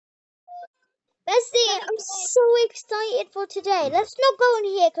Bestie, I'm so excited for today. Let's not go in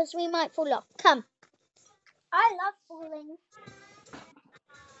here because we might fall off. Come. I love falling.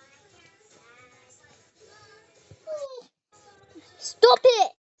 Stop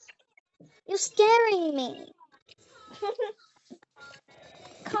it! You're scaring me.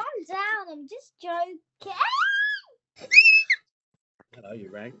 Calm down, I'm just joking. Hello,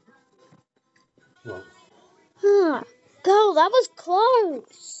 you rang. What? Girl, that was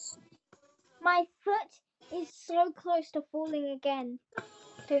close. My foot is so close to falling again.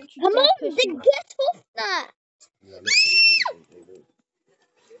 Don't you Come dare on, push then me. get off that.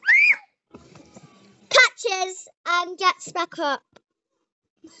 Catches and gets back up.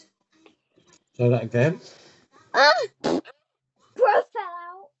 Say that again. Ah, Bro fell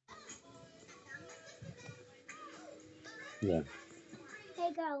out. Yeah.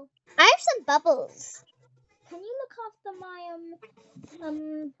 Hey girl, I have some bubbles. can you look after my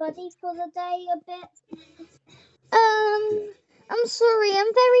buddy for the day a bit? I'm sorry,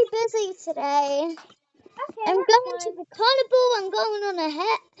 I'm very busy today. Okay, I'm that's going to fine. the carnival. I'm going on a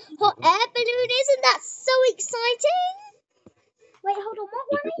hot air balloon. Isn't that so exciting? Wait, hold on. What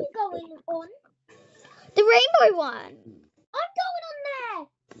one are you going on? The rainbow one. I'm going on there.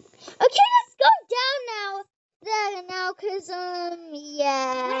 Okay, let's go down now. There now, cause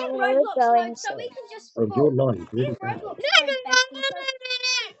yeah, We're in we're Roblox going mode, so to. we can just Oh, fall. your line's We're really in bad. Roblox mode, bestie.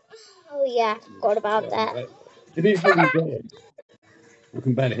 So Oh yeah, forgot about that. Give me a phone again. I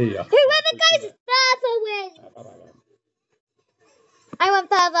can barely hear you. Whoever goes further wins. I went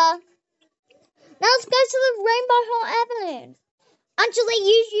further. Now let's go to the rainbow hot air balloon. Angela,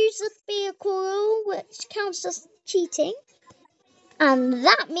 you use the vehicle, which counts as cheating. And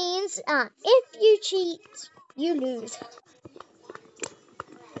that means if you cheat, you lose.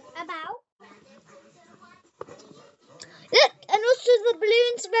 about. Look, and also the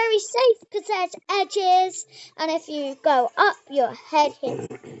balloon's very safe because there's edges. And if you go up, your head hits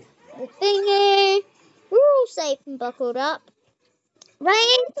the thingy. We're all safe and buckled up.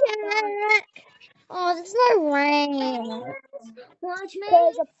 Rain check. Oh, there's no rain. Watch me.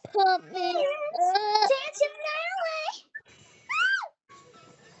 There's a pump me up. Dancing Nelly.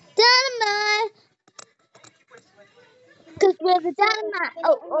 Dynamite. Because we're the dynamite.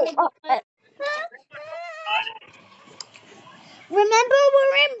 Oh. Remember,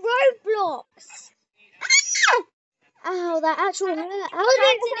 we're in Roblox. Ah! Ow, that actually hurt. How did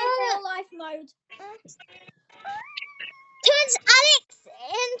Dancing it in hurt? real life mode. Turns Alex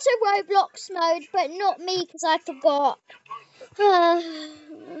into Roblox mode, but not me because I forgot.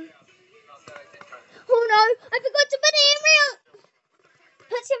 Oh no, I forgot to put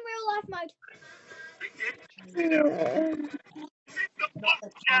Puts in real life mode. it in real.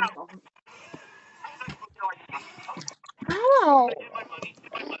 Ow.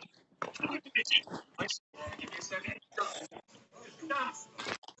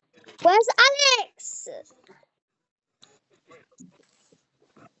 Where's Alex?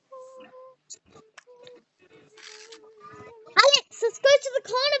 Alex, let's go to the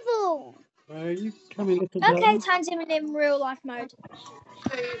carnival. Where are you coming, little Okay, girl? turns him in real life mode.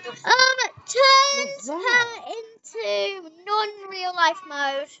 Turns her into non-real life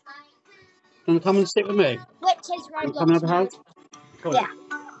mode. You want to come and sit with me? Which is Come and Roblox have a hug? mode. Come on. Yeah.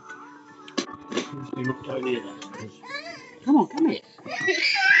 You're not going near that. Come on, come here.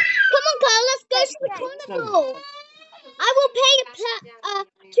 Come on, girl, let's go to the carnival. I will pay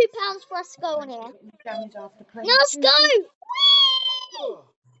 £2 for us to go on here. Now let's go. Whee!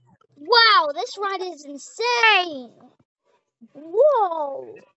 Wow, this ride is insane.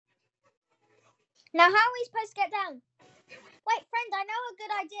 Whoa. Now, how are we supposed to get down? Wait, friend, I know a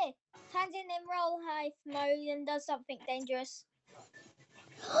good idea. Turns in real life mode and does something dangerous.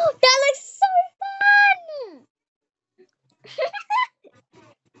 That looks so fun.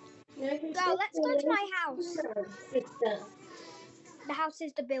 Girl, let's go to my house. The house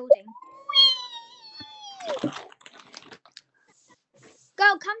is the building.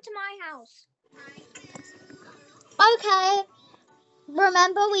 Girl, come to my house. Okay.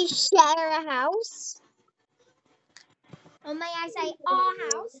 Remember, we share a house. Or may I say our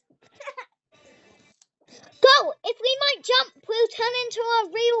house? Go! If we might jump, we'll turn into our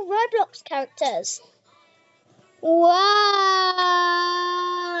real Roblox characters.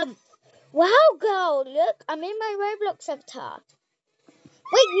 Wow! Wow, girl, look, I'm in my Roblox avatar.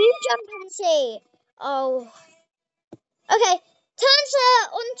 Wait, you jump and see. Oh. Okay, turns her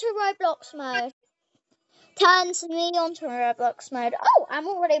onto Roblox mode. Turns me onto Roblox mode. Oh, I'm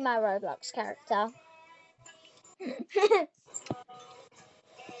already my Roblox character. Where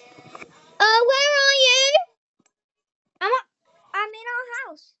are you? I'm in our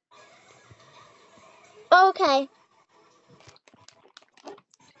house. Okay.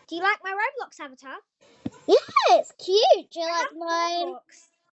 Do you like my Roblox avatar? Yeah, it's cute. Do you I like have mine? Roblox.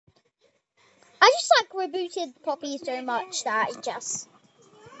 I just like rebooted Poppy so much that it just,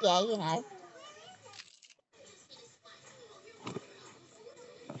 yeah, you know.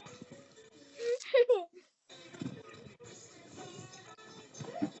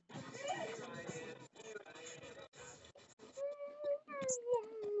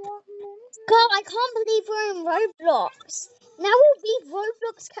 God, I can't believe we're in Roblox. Now we'll be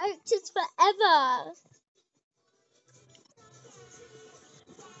Roblox characters forever.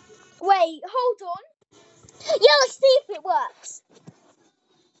 Wait, hold on. Yeah, let's see if it works.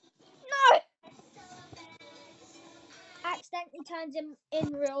 No! Accidentally turned him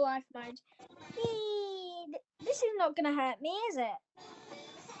in real life mode. This is not gonna hurt me, is it?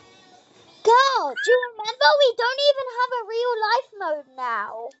 God, do you remember? We don't even have a real life mode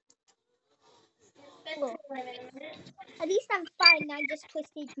now. At least I'm fine. I just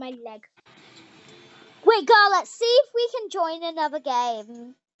twisted my leg. Wait, girl, let's see if we can join another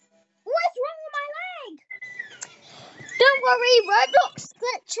game. What's wrong with my leg? Don't worry, Roblox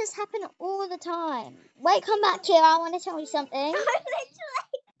glitches happen all the time. Wait, come back here. I want to tell you something.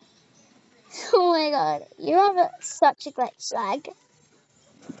 Oh my god, you have such a glitch lag.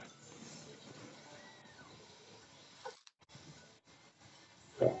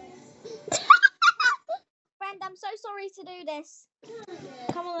 Friend, I'm so sorry to do this.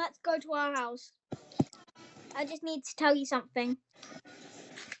 Come on, let's go to our house. I just need to tell you something.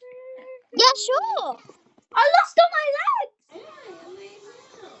 Yeah, sure. I lost all my legs!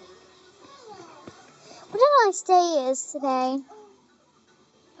 What did I say is today?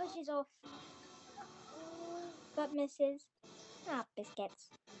 Pushes off. But misses. Ah, biscuits.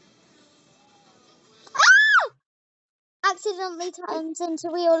 Accidentally turns into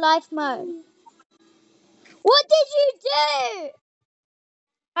real life mode. What did you do?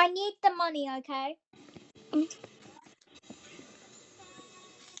 I need the money, okay?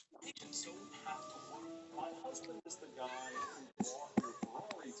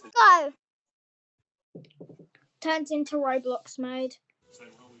 Go. Turns into Roblox mode.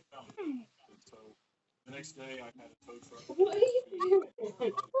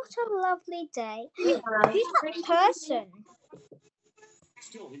 What a lovely day. Who's that person?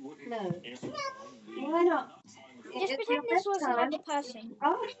 Why not? Just pretend this was another person.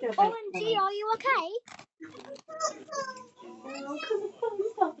 OMG, are you okay?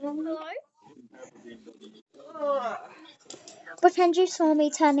 Hello? Pretend you saw me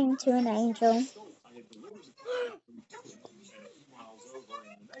turning into an angel.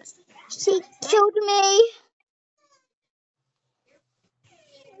 She killed me.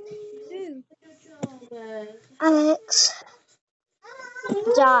 Who? Alex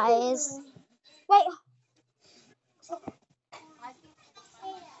dies. Wait.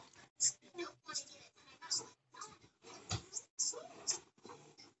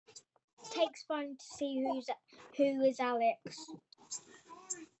 Takes fun to see who is Alex.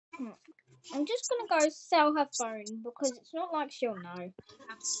 I'm just gonna go sell her phone because it's not like she'll know.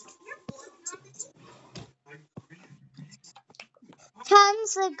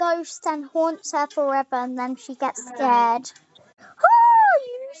 Turns a ghost and haunts her forever, and then she gets scared. Oh,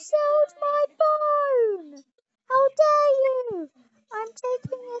 you sold my phone! How dare you! I'm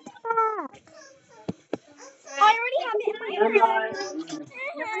taking it back. I already have it in my hand.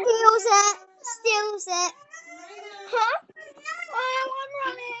 Steals it. Huh? Oh, I'm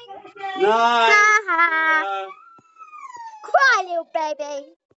running. Ha ha. Cry, little baby.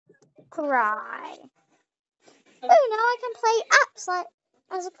 Cry. Oh, now I can play apps like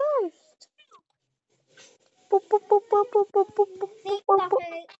as a ghost. Boop, boop, boop, boop, boop, boop, boop, boop, Sneak boop, stuff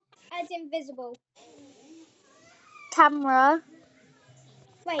boop. as invisible. Camera.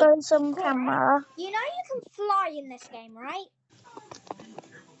 Wait, Goes on Cora, camera. you know you can fly in this game, right?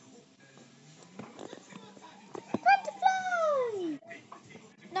 Time to fly.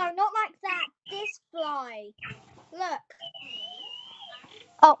 No, not like that. This fly. Look.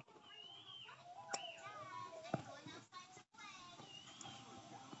 Oh.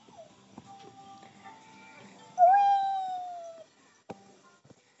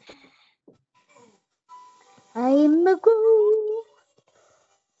 I'm a ghost.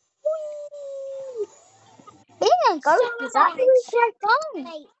 Being a ghost is actually quite fun.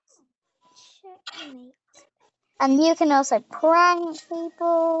 Checkmate. And you can also prank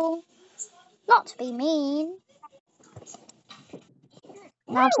people. Not to be mean.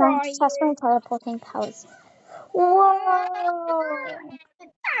 Now Where trying are to test my you? teleporting powers. Whoa!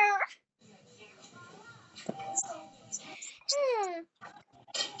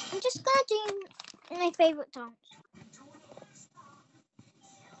 I'm just gonna do My favourite dance.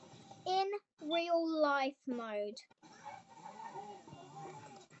 In real life mode.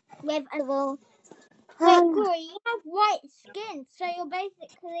 With a Well, Wait, Corey, you have white skin, so you're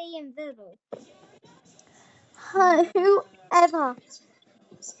basically invisible. whoever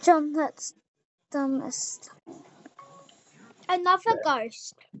John that's done this. Another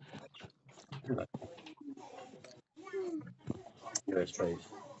ghost. US trees.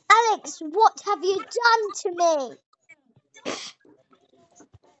 Alex, what have you done to me?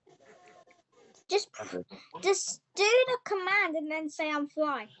 Just do the command and then say I'm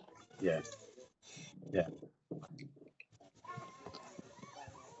fly. Yeah. Yeah.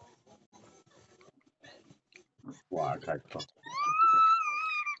 Wow, okay, cool.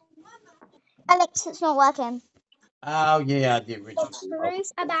 Alex, it's not working. Oh, yeah, the The original.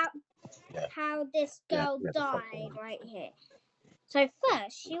 truth about Yeah. how this girl Yeah, died right here. So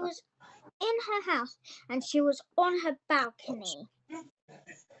first, she was in her house and she was on her balcony.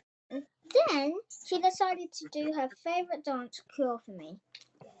 And then she decided to do her favourite dance, Cure for Me.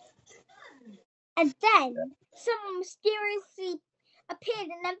 And then someone mysteriously appeared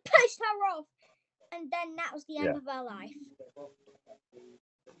and then pushed her off. And then that was the end of her life.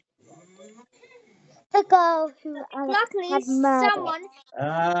 The girl who Alex Luckily, had murdered. someone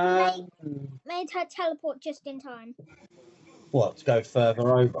made her teleport just in time. What, to go further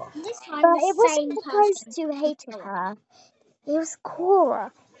over? This time, But the it same wasn't person. because you hated her. It was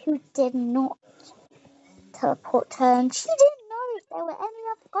Cora who did not teleport her, and she didn't know if there were any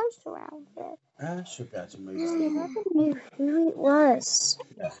other ghosts around here. I should be able to move She it. never knew who it was.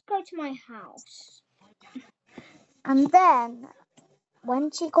 Let's go to my house. And then,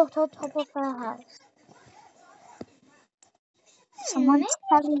 when she got on top of her house, someone Maybe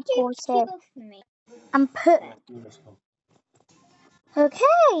I should do teleported Cure for Me. and put. Let's go.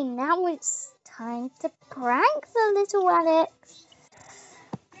 Okay, now it's time to prank the little Alex.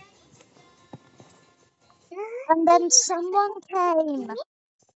 And then someone came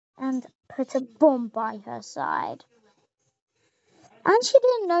and put a bomb by her side. And she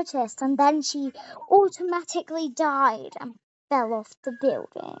didn't notice, and then she automatically died and fell off the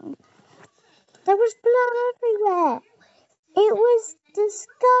building. There was blood everywhere. It was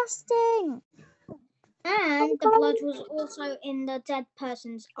disgusting. And the blood was also in the dead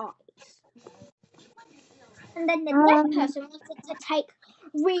person's eyes. And then the dead person wanted to take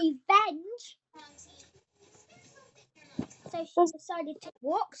revenge. So she decided to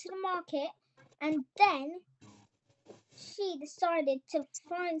walk to the market, and then she decided to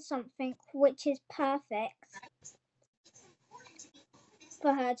find something which is perfect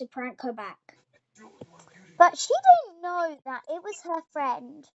for her to prank her back. But she didn't know that it was her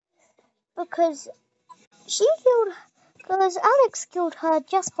friend, because Alex killed her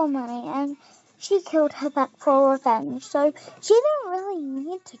just for money, and she killed her back for revenge. So she didn't really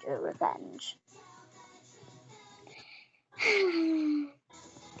need to do revenge.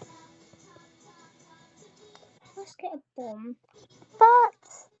 Let's get a bomb. But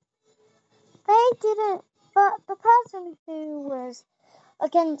they didn't. But the person who was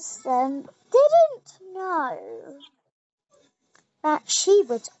against them didn't know that she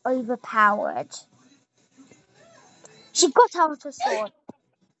was overpowered. She got out a sword.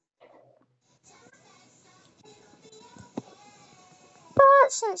 But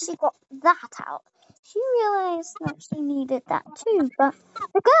since she got that out, she realized that she needed that too. But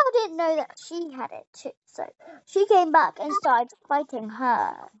the girl didn't know that she had it too. So she came back and started fighting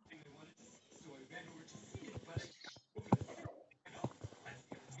her.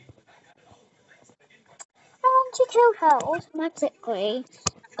 And she killed her automatically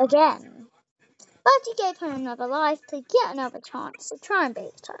again. But she gave her another life to get another chance to try and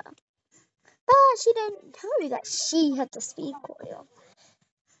beat her. But she didn't know that she had the speed coil.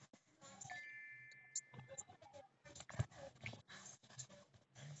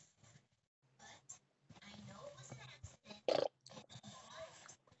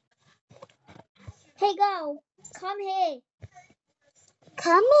 Hey girl, come here.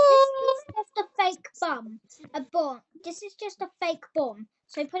 Come This in! is just a fake bomb. A bomb. This is just a fake bomb.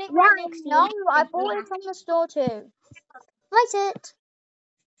 So put it Yeah, right next to no, you. I bought it from the store too. Light it.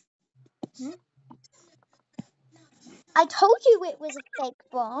 I told you it was a fake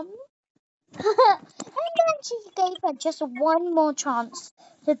bomb. And then she gave her just one more chance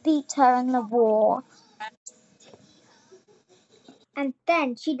to beat her in the war. And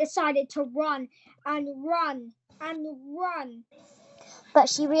then she decided to run and run and run. But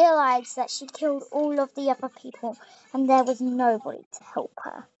she realized that she killed all of the other people and there was nobody to help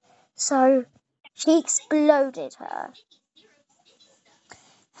her. So she exploded her.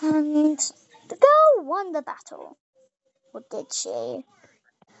 And The girl won the battle. Or did she?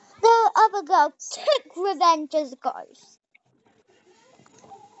 The other girl took revenge as a ghost.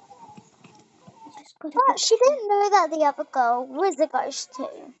 But she didn't know that the other girl was a ghost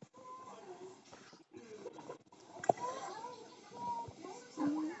too.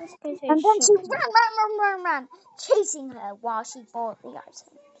 Let's go to a And then she shop. ran, chasing her while she bought the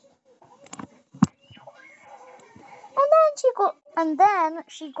item. And then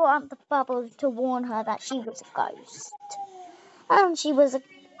she got out the bubble to warn her that she was a ghost. And she was a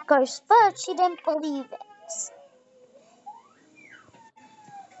ghost, but she didn't believe it.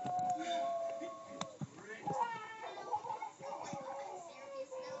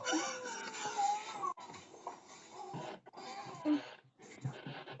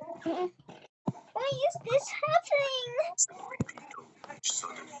 Why is this happening?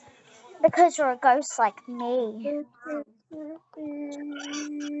 Because you're a ghost like me.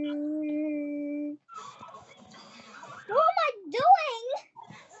 What am I doing?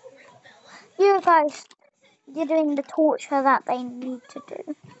 You're a ghost. You're doing the torture that they need to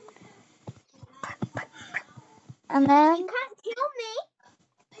do. And then... You can't kill me.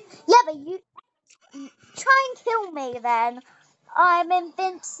 Yeah, but you try and kill me then. I'm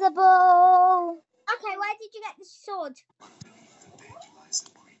invincible. Okay, where did you get the sword?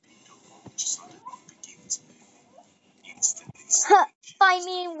 By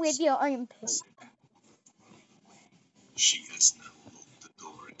me with your own poop. She has now locked the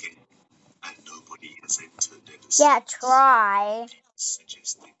door again, and nobody has entered ever Yeah, since. try.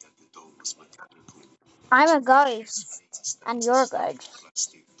 Suggesting that the door was mechanical. I'm a ghost. And you're a ghost.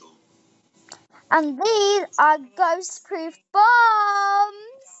 Plastic door. And these are ghost-proof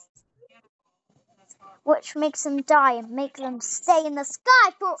bombs, which makes them die and make them stay in the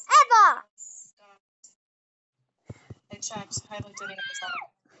sky forever.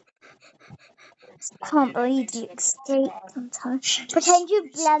 Can't believe you escaped in time. Pretend you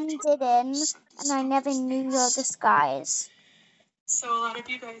blended in, and I never knew your disguise. So a lot of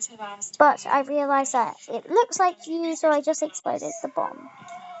you guys have asked. But I realized that it looks like you, so I just exploded the bomb.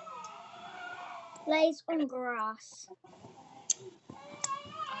 Lays on grass.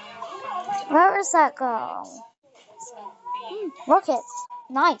 Where is that girl? Rockets.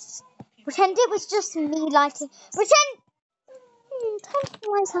 Nice. Pretend it was just me lighting. Pretend. Time to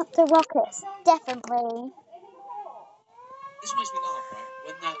light up the rockets. Definitely. This makes me laugh, right?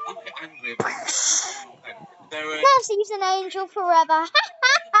 When people get angry about there are Now she's an angel forever. doesn't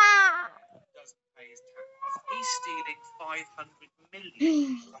pay his tax. He's stealing 500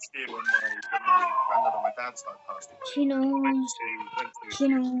 million. Last year when my granddad and my dad started passing away, She knows. went to She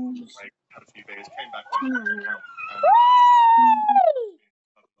knows. like, had a few beers, came back, She went knows. out,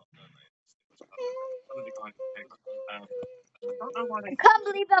 one of the guys came, I don't know why they Can't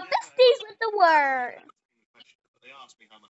believe our besties with the word. they asked me how much